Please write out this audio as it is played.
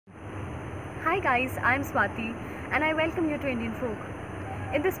Hi guys, I am Swati and I welcome you to IndianFolk.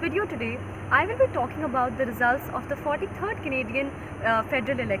 In this video today, I will be talking about the results of the 43rd Canadian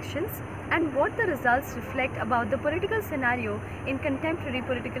federal elections and what the results reflect about the political scenario in contemporary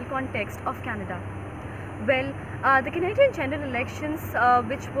political context of Canada. Well, the Canadian general elections,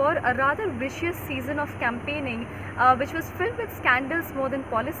 which were a rather vicious season of campaigning, which was filled with scandals more than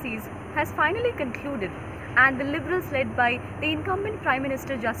policies, has finally concluded. And the Liberals, led by the incumbent Prime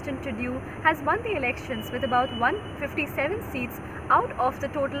Minister Justin Trudeau, has won the elections with about 157 seats out of the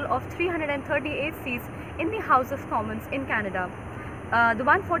total of 338 seats in the House of Commons in Canada. The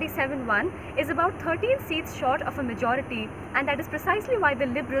 147 one is about 13 seats short of a majority, and that is precisely why the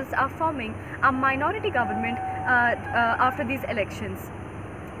Liberals are forming a minority government after these elections.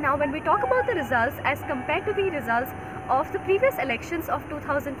 Now, when we talk about the results as compared to the results of the previous elections of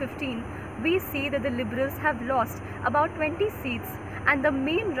 2015, we see that the Liberals have lost about 20 seats, and the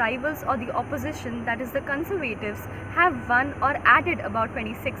main rivals or the opposition, that is the Conservatives, have won or added about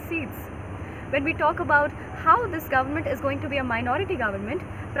 26 seats. When we talk about how this government is going to be a minority government,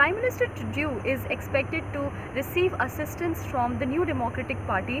 Prime Minister Trudeau is expected to receive assistance from the New Democratic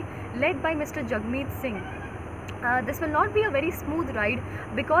Party led by Mr. Jagmeet Singh. This will not be a very smooth ride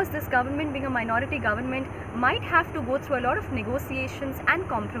because this government, being a minority government, might have to go through a lot of negotiations and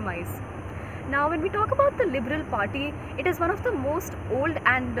compromise. Now, when we talk about the Liberal Party, it is one of the most old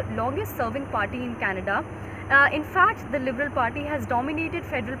and longest serving party in Canada. In fact, the Liberal Party has dominated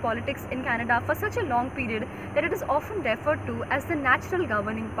federal politics in Canada for such a long period that it is often referred to as the natural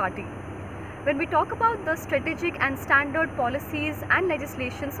governing party. When we talk about the strategic and standard policies and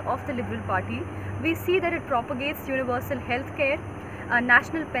legislations of the Liberal Party, we see that it propagates universal health care,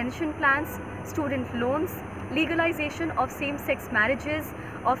 national pension plans, student loans, legalization of same-sex marriages,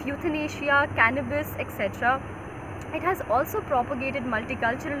 of euthanasia, cannabis, etc. It has also propagated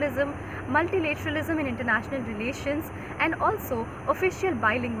multiculturalism, multilateralism in international relations, and also official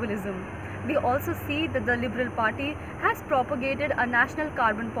bilingualism. We also see that the Liberal Party has propagated a national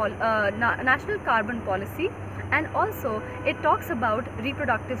carbon policy, and also it talks about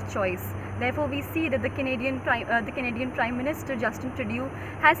reproductive choice. Therefore, we see that the Canadian Prime Minister Justin Trudeau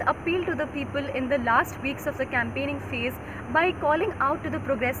has appealed to the people in the last weeks of the campaigning phase by calling out to the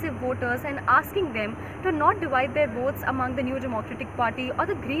progressive voters and asking them to not divide their votes among the New Democratic Party or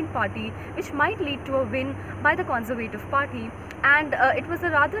the Green Party, which might lead to a win by the Conservative Party. And it was a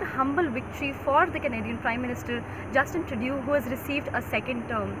rather humble victory for the Canadian Prime Minister Justin Trudeau, who has received a second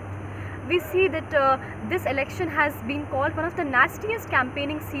term. We see that this election has been called one of the nastiest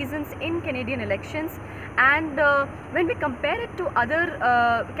campaigning seasons in Canadian elections, and when we compare it to other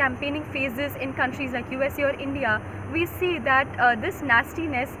campaigning phases in countries like USA or India, we see that this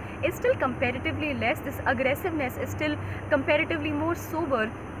nastiness is still comparatively less, this aggressiveness is still comparatively more sober,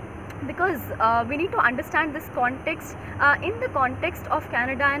 because we need to understand this context in the context of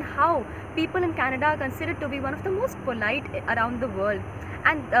Canada and how people in Canada are considered to be one of the most polite around the world.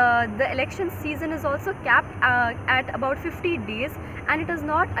 And the election season is also capped at about 50 days, and it is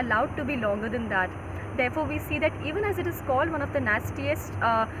not allowed to be longer than that. Therefore, we see that even as it is called one of the nastiest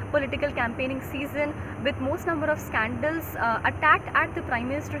political campaigning season with most number of scandals attacked at the Prime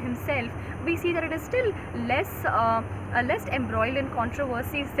Minister himself, we see that it is still less embroiled in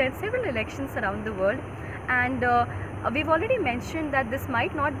controversies than several elections around the world. And we've already mentioned that this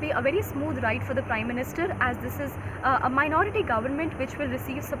might not be a very smooth ride for the Prime Minister, as this is a minority government which will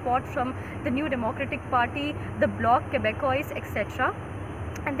receive support from the New Democratic Party, the Bloc Quebecois, etc.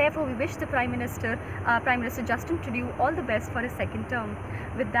 And therefore, we wish the Prime Minister Justin Trudeau all the best for his second term.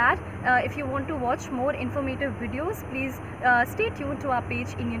 With that, if you want to watch more informative videos, please stay tuned to our page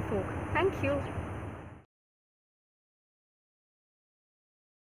IndianFolk. Thank you.